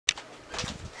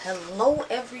Hello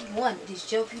everyone, it is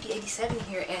Joe Beauty 87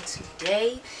 here, and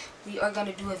today we are going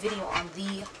to do a video on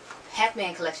the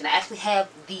Pacman collection. I actually have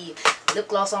the lip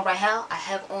gloss on right now. I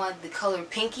have on the color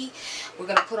Pinky. We're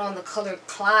going to put on the color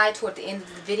Clyde toward the end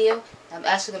of the video. I'm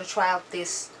actually going to try out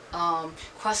this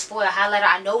crust foil highlighter.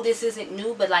 I know this isn't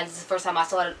new, but like this is the first time I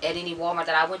saw it at any Walmart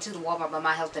that I went to. The Walmart by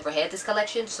my house never had this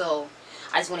collection, so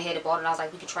I just went ahead and bought it, and I was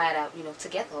like, we could try it out, you know,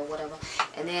 together or whatever.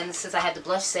 And then since I have the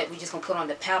blush set, we're just going to put on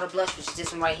the powder blush, which is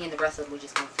this one right here, and the rest of them, we're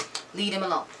just going to leave them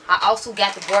alone. I also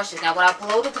got the brushes. Now, when I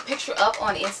uploaded the picture up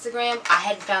on Instagram, I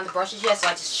hadn't found the brushes yet, so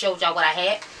I just showed y'all what I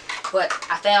had. But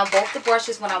I found both the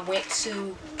brushes when I went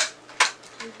to,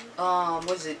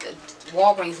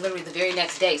 Walgreens, literally the very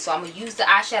next day. So I'm going to use the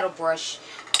eyeshadow brush,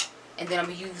 and then I'm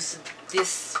going to use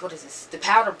this, the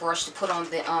powder brush to put on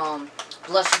the,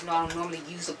 blush. You know, I don't normally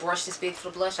use a brush this big for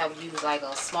the blush. I would use like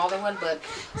a smaller one, but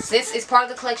since it's part of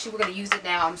the collection, we're going to use it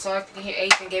now. I'm sorry if you can hear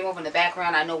Adriangameover in the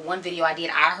background. I know one video I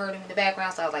did, I heard him in the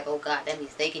background, so I was like, oh god, that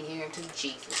means they can hear him too.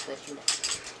 Jesus, but you know,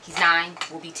 he's 9,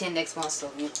 we'll be 10 next month,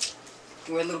 so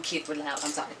we're a little kid for loud.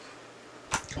 I'm sorry.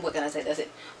 What can I say? That's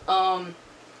it. So I'm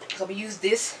going to use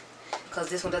this because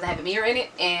this one doesn't have a mirror in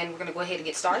it, and we're going to go ahead and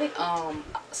get started.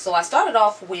 So I started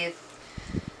off with,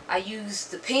 I used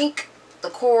the pink, the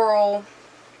coral,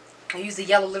 I use the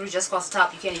yellow literally just across the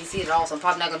top. You can't even see it at all, so I'm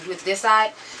probably not going to do it to this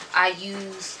side. I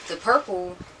use the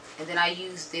purple, and then I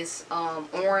use this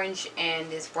orange and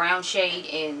this brown shade,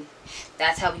 and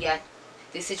that's how we got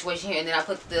this situation here. And then I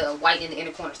put the white in the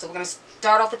inner corner. So we're going to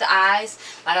start off with the eyes.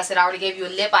 Like I said, I already gave you a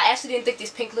lip. I actually didn't think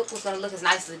this pink lip was going to look as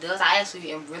nice as it does. I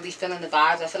actually am really feeling the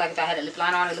vibes. I feel like if I had a lip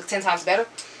liner on, it would look 10 times better.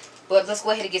 But let's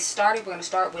go ahead and get started. We're going to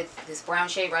start with this brown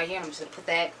shade right here. I'm just going to put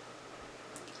that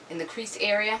in the crease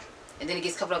area. And then it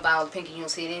gets covered up by all the pink and you don't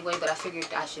see it anyway. But I figured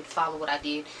I should follow what I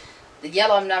did. The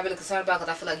yellow I'm not really concerned about because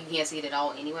I feel like you can't see it at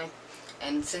all anyway.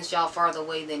 And since y'all farther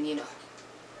away than, you know,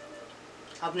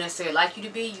 I would necessarily like you to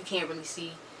be, you can't really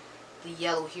see the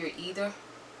yellow here either.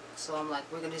 So I'm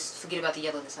like, we're going to just forget about the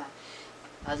yellow this time.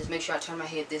 I'll just make sure I turn my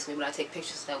head this way when I take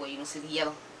pictures. So that way you don't see the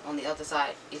yellow on the other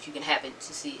side if you can happen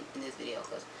to see it in this video.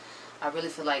 Because I really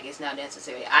feel like it's not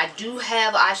necessary. I do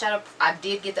have eyeshadow. I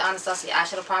did get the Anastasia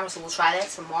eyeshadow primer, so we'll try that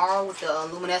tomorrow with the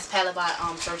Luminous palette by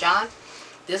Sir John.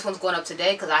 This one's going up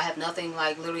today because I have nothing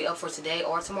like literally up for today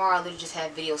or tomorrow. I literally just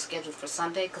had videos scheduled for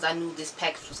Sunday because I knew this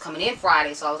package was coming in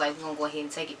Friday, so I was like, we're going to go ahead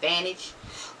and take advantage,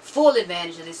 full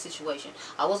advantage of this situation.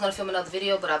 I was going to film another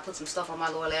video, but I put some stuff on my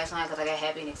lower last night because I got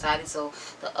happy and excited, so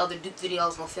the other dupe video I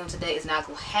was going to film today is not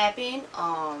going to happen.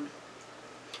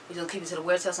 We're going to keep it to the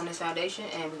wear test on this foundation,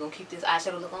 and we're going to keep this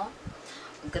eyeshadow look on.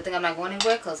 Good thing I'm not going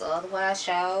anywhere, because otherwise,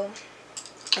 child,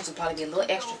 this will probably be a little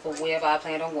extra for wherever I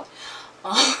plan on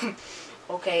going.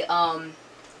 Okay, oh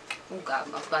god,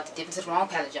 I forgot to dip into the wrong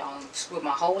palette, y'all. I'm screwed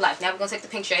my whole life. Now we're going to take the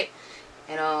pink shade,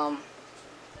 and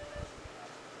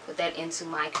put that into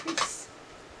my crease.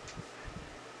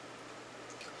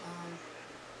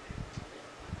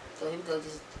 So here we go.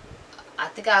 I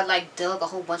think I like dug a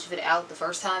whole bunch of it out the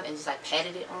first time and just like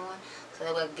patted it on so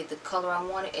that way I could get the color I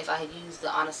wanted. If I had used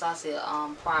the Anastasia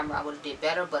primer, I would have did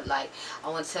better, but like I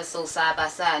want to test those side by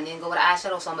side and then go with the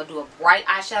eyeshadow. So I'm going to do a bright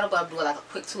eyeshadow, but I'm doing like a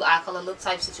quick 2 eye color look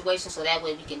type situation, so that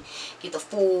way we can get the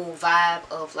full vibe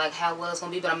of like how well it's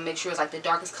going to be. But I'm going to make sure it's like the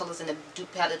darkest colors in the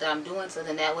dupe palette that I'm doing, so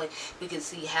then that way we can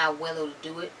see how well it'll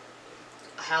do it,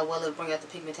 how well it'll bring out the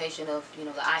pigmentation of, you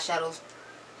know, the eyeshadows,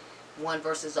 one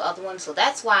versus the other one. So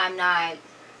that's why I'm not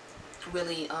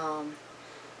really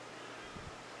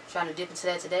trying to dip into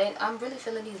that today. I'm really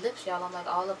feeling these lips, y'all. I'm like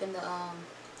all up in the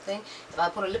thing. If I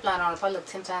put a lip liner on, it'll probably look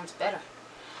 10 times better.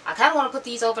 I kind of want to put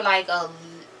these over like a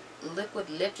liquid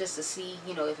lip just to see,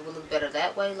 you know, if it would look better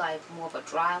that way, like more of a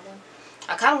dry one.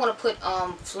 I kind of want to put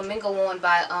Flamingo on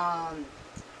by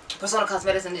Persona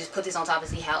Cosmetics and just put this on top and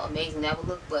see how amazing that would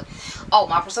look. But oh,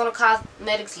 my Persona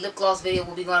Cosmetics lip gloss video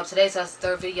will be going up today, so that's the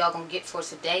third video y'all gonna get for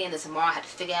today. And then tomorrow I have to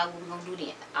figure out what we're gonna do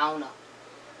then. I don't know.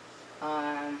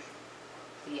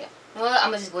 Yeah. You know what? I'm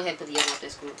gonna just go ahead and put the yellow up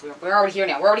this group. We're already here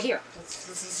now. We're already here.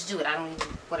 Let's do it. I don't even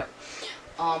whatever.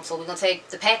 So we're gonna take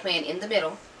the Pacman in the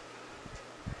middle.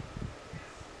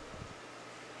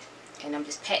 And I'm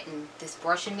just patting this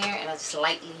brush in there, and I just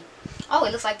lightly. Oh,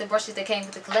 it looks like the brushes that came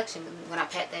with the collection when I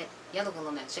pat that yellow one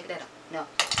on that. Check that out. No,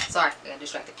 sorry, I got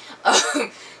distracted.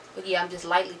 But yeah, I'm just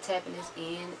lightly tapping this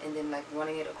in, and then like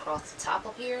running it across the top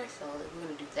up here. So we're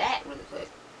gonna do that really quick.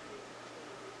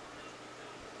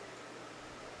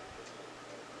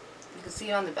 You can see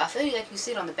it on the. I feel like you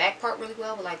see it on the back part really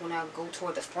well, but like when I go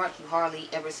toward the front, you hardly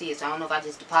ever see it. So I don't know if I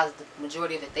just deposit the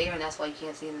majority of it there, and that's why you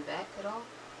can't see it in the back at all.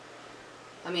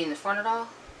 I mean, in the front at all.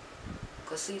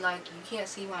 Because see, like, you can't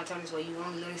see when I turn this way. You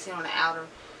only literally see it on the outer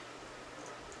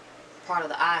part of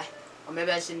the eye. Or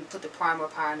maybe I shouldn't put the primer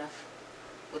up high enough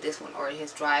with this one, or it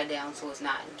has dried down so it's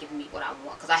not giving me what I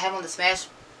want. Because I have on the Smash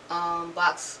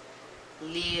box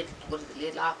lid, what is it,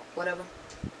 lid lock, whatever.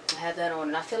 I have that on,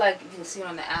 and I feel like you can see it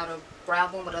on the outer brow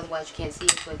bone, but otherwise you can't see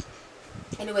it. But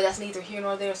anyway, that's neither here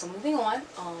nor there. So moving on.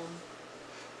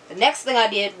 The next thing I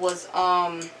did was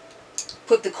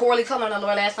put the corally color on the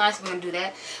lower lash line, so we're going to do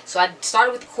that. So I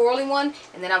started with the corally one,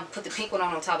 and then I put the pink one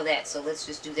on top of that. So let's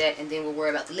just do that, and then we'll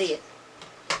worry about the lid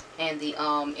and the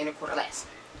inner quarter lash.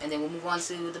 And then we'll move on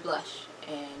to the blush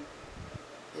and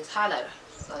this highlighter.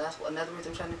 So that's another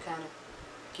reason I'm trying to kind of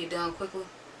get done quickly.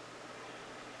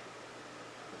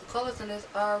 But the colors in this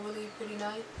are really pretty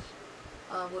nice.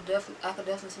 I could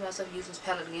definitely see myself using this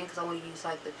palette again, because I want to use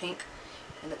like the pink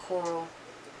and the coral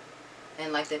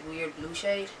and like that weird blue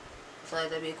shade. I feel like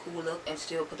that'd be a cool look, and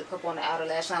still put the purple on the outer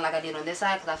lash line like I did on this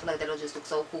side, because I feel like that'll just look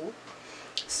so cool.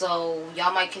 So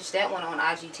y'all might catch that one on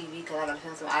IGTV, because I gotta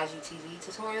film some IGTV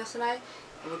tutorials tonight.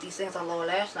 And with these things on lower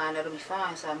lash line, that'll be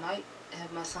fine. So I might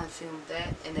have my son film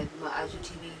that, and then my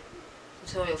IGTV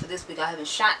tutorial for this week. I haven't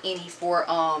shot any for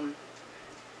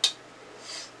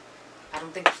I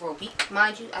don't think for a week,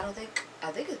 mind you. I think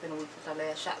it's been a week since I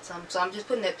last shot some. So I'm just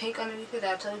putting that pink underneath it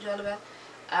that I told you all about.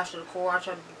 After the core, I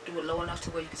try to do it low enough to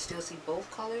where you can still see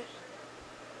both colors.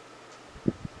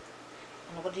 I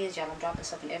don't know what it is, y'all. I'm dropping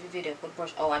stuff in every video. What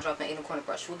brush? Oh, I dropped my inner corner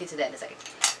brush. We'll get to that in a second.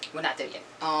 We're not there yet.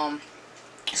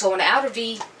 So on the outer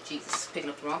V, Jesus, picking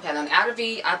up the wrong palette. On the outer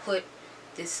V, I put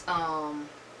this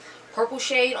purple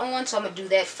shade on. So I'm gonna do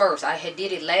that first. I had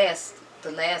did it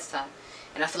the last time,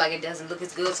 and I feel like it doesn't look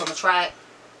as good. So I'm gonna try it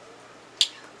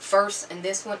first in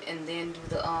this one, and then do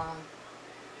the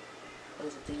what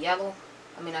is it? The yellow.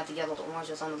 I mean, not the yellow, the orange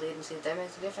that's on the lid, and see if that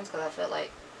makes a difference, because I felt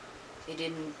like it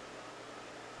didn't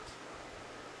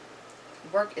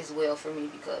work as well for me,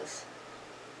 because,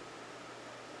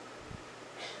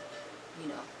 you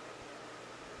know,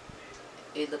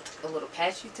 it looked a little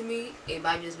patchy to me. It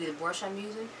might just be the brush I'm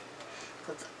using,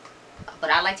 but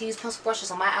I like to use pencil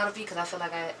brushes on my outer V, because I feel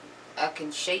like I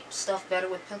can shape stuff better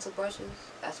with pencil brushes.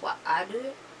 That's why I do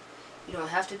it. You don't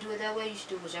have to do it that way. You should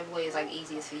do whichever way is like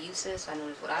easiest for you, sis. I know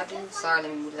that's what I do. Sorry,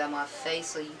 let me move it out of my face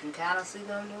so you can kind of see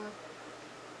what I'm doing.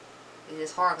 It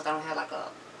is hard because I don't have like a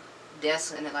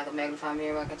desk and like a magnifying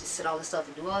mirror where I can just sit all this stuff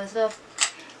and do all this stuff.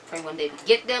 Pray one day we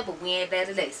get there, but we ain't there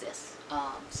today, sis.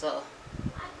 So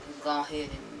let's go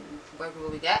ahead and work with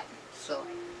what we got. So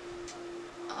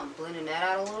I'm blending that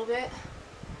out a little bit.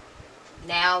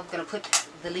 Now I'm gonna put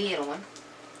the lid on.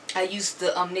 I used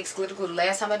the NYX glitter glue the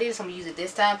last time I did it, so I'm going to use it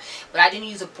this time. But I didn't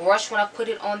use a brush when I put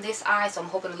it on this eye, so I'm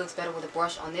hoping it looks better with a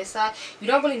brush on this side. You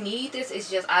don't really need this. It's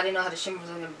just I didn't know how the shimmer was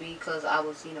going to be, because I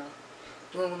was, you know,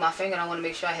 doing it with my finger, and I want to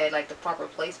make sure I had like the proper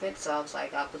placement. So I was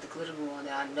like, I'll put the glitter glue on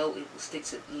there. I know it will stick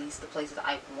to at least the places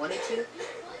I want it to.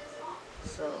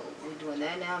 So we're doing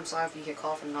that now. I'm sorry if you hear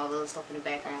coughing and all the other stuff in the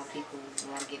background. People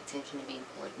want to get attention and be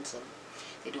important, so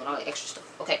they're doing all the extra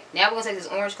stuff. Okay, now we're going to take this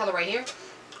orange color right here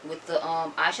with the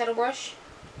eyeshadow brush,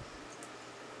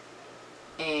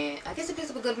 and I guess it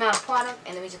picks up a good amount of product,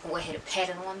 and then we just go ahead and pat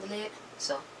it on the lid.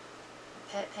 So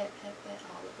pat all up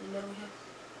in the middle here.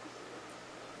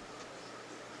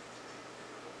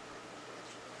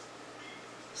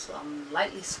 So I'm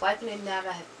lightly swiping it now that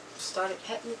I have started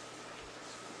patting it.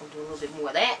 I'll do a little bit more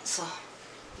of that. So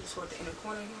just toward the inner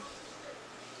corner here,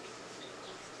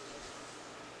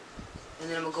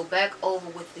 and then I'm gonna go back over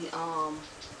with the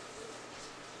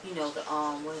you know, the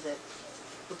what is that,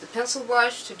 with the pencil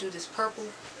brush to do this purple,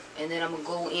 and then I'm gonna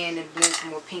go in and blend some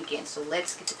more pink in. So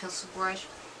let's get the pencil brush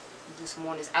and do some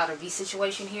more in this outer V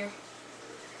situation here.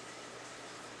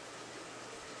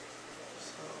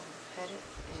 So pat it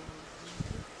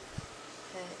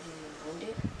and blend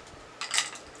it.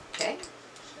 Okay.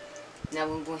 Now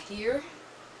we're going here,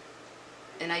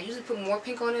 and I usually put more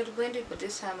pink on it to blend it, but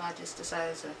this time I just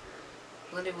decided to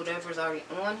blend it whatever is already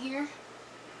on here,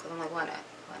 because I'm like, why not?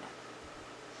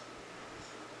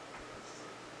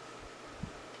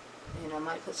 And I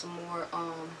might put some more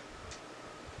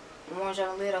orange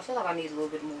on the lid. I feel like I need a little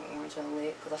bit more orange on the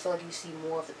lid, because I feel like you see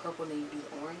more of the purple than you do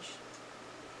the orange.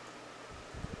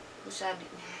 Which I do.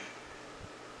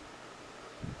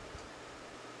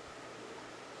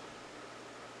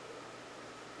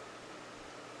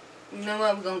 You know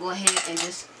what? We're going to go ahead and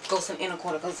just go some inner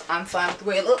corner, because I'm fine with the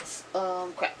way it looks.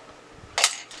 Crap.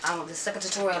 I don't know, this second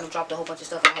tutorial I dropped a whole bunch of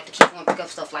stuff, and I have to keep going pick up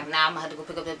stuff. Like now I'm going to have to go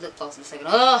pick up that lip gloss in a second.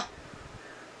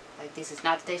 Like, this is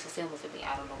not the day for filming for me.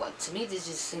 I don't know what. To me, this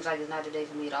just seems like it's not the day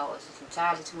for me at all. It's just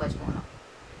entirely too much going on.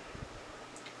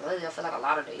 Really, I feel like a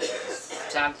lot of days it's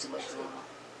entirely too much going on.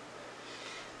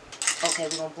 Okay,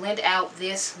 we're going to blend out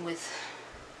this with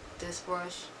this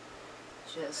brush.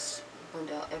 just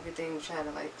blend out everything. We're trying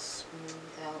to like smooth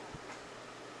out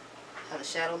how the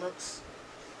shadow looks.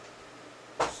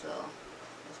 So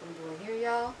that's what I'm doing here,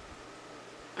 y'all.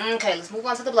 Okay, let's move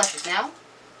on to the blushes now.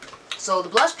 So the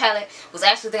blush palette was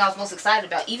actually the thing I was most excited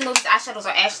about. Even though these eyeshadows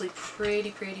are actually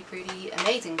pretty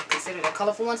amazing, consider they're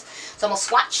colorful ones. So I'm going to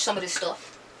swatch some of this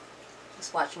stuff.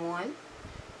 Swatch 1,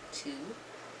 2.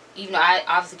 Even though I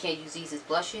obviously can't use these as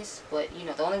blushes. But, you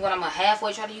know, the only one I'm going to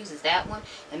halfway try to use is that one.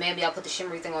 And maybe I'll put the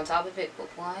shimmery thing on top of it. But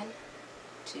 1,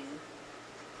 2,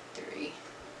 3.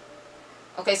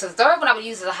 Okay, so the third one I would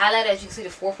use is a highlighter. As you can see, the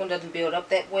fourth one doesn't build up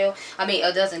that well. I mean,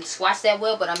 it doesn't swatch that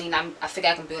well, but I mean, I figure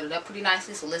I can build it up pretty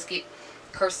nicely. So let's get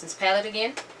Kirsten's palette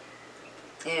again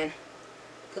and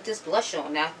put this blush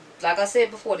on. Now, like I said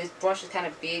before, this brush is kind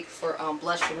of big for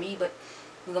blush for me, but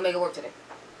we're going to make it work today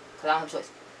because I don't have a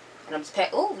choice. And I'm just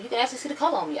packed. Oh, you can actually see the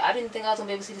color on me. I didn't think I was going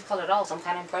to be able to see this color at all, so I'm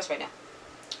kind of impressed right now.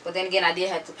 But then again, I did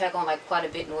have to pack on like quite a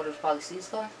bit in order to probably see this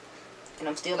color. And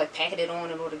I'm still like packing it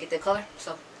on in order to get that color.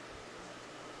 So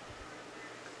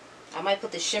I might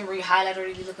put the shimmery highlighter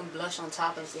looking blush on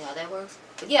top and see how that works.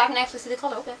 But yeah, I can actually see the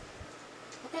color. Okay.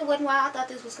 Okay, wasn't why I thought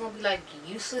this was going to be like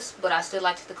useless, but I still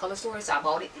liked the color story, so I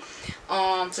bought it.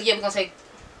 So yeah, we're going to take,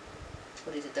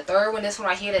 what is it, the third one, this one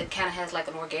right here that kind of has like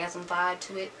an orgasm vibe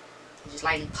to it. Just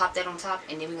lightly pop that on top,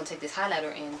 and then we're going to take this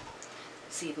highlighter and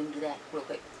see if we can do that real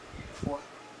quick. Before.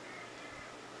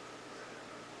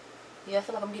 Yeah, I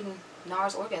feel like I'm getting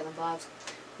NARS orgasm vibes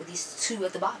with these two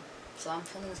at the bottom. So I'm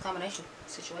feeling this combination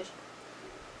situation.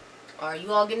 Are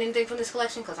you all getting anything from this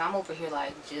collection? Because I'm over here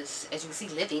like just, as you can see,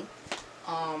 living.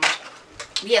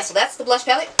 Yeah, so that's the blush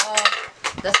palette.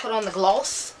 Let's put on the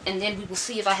gloss, and then we will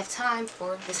see if I have time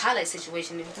for this highlight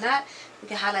situation. If not, we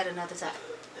can highlight another time.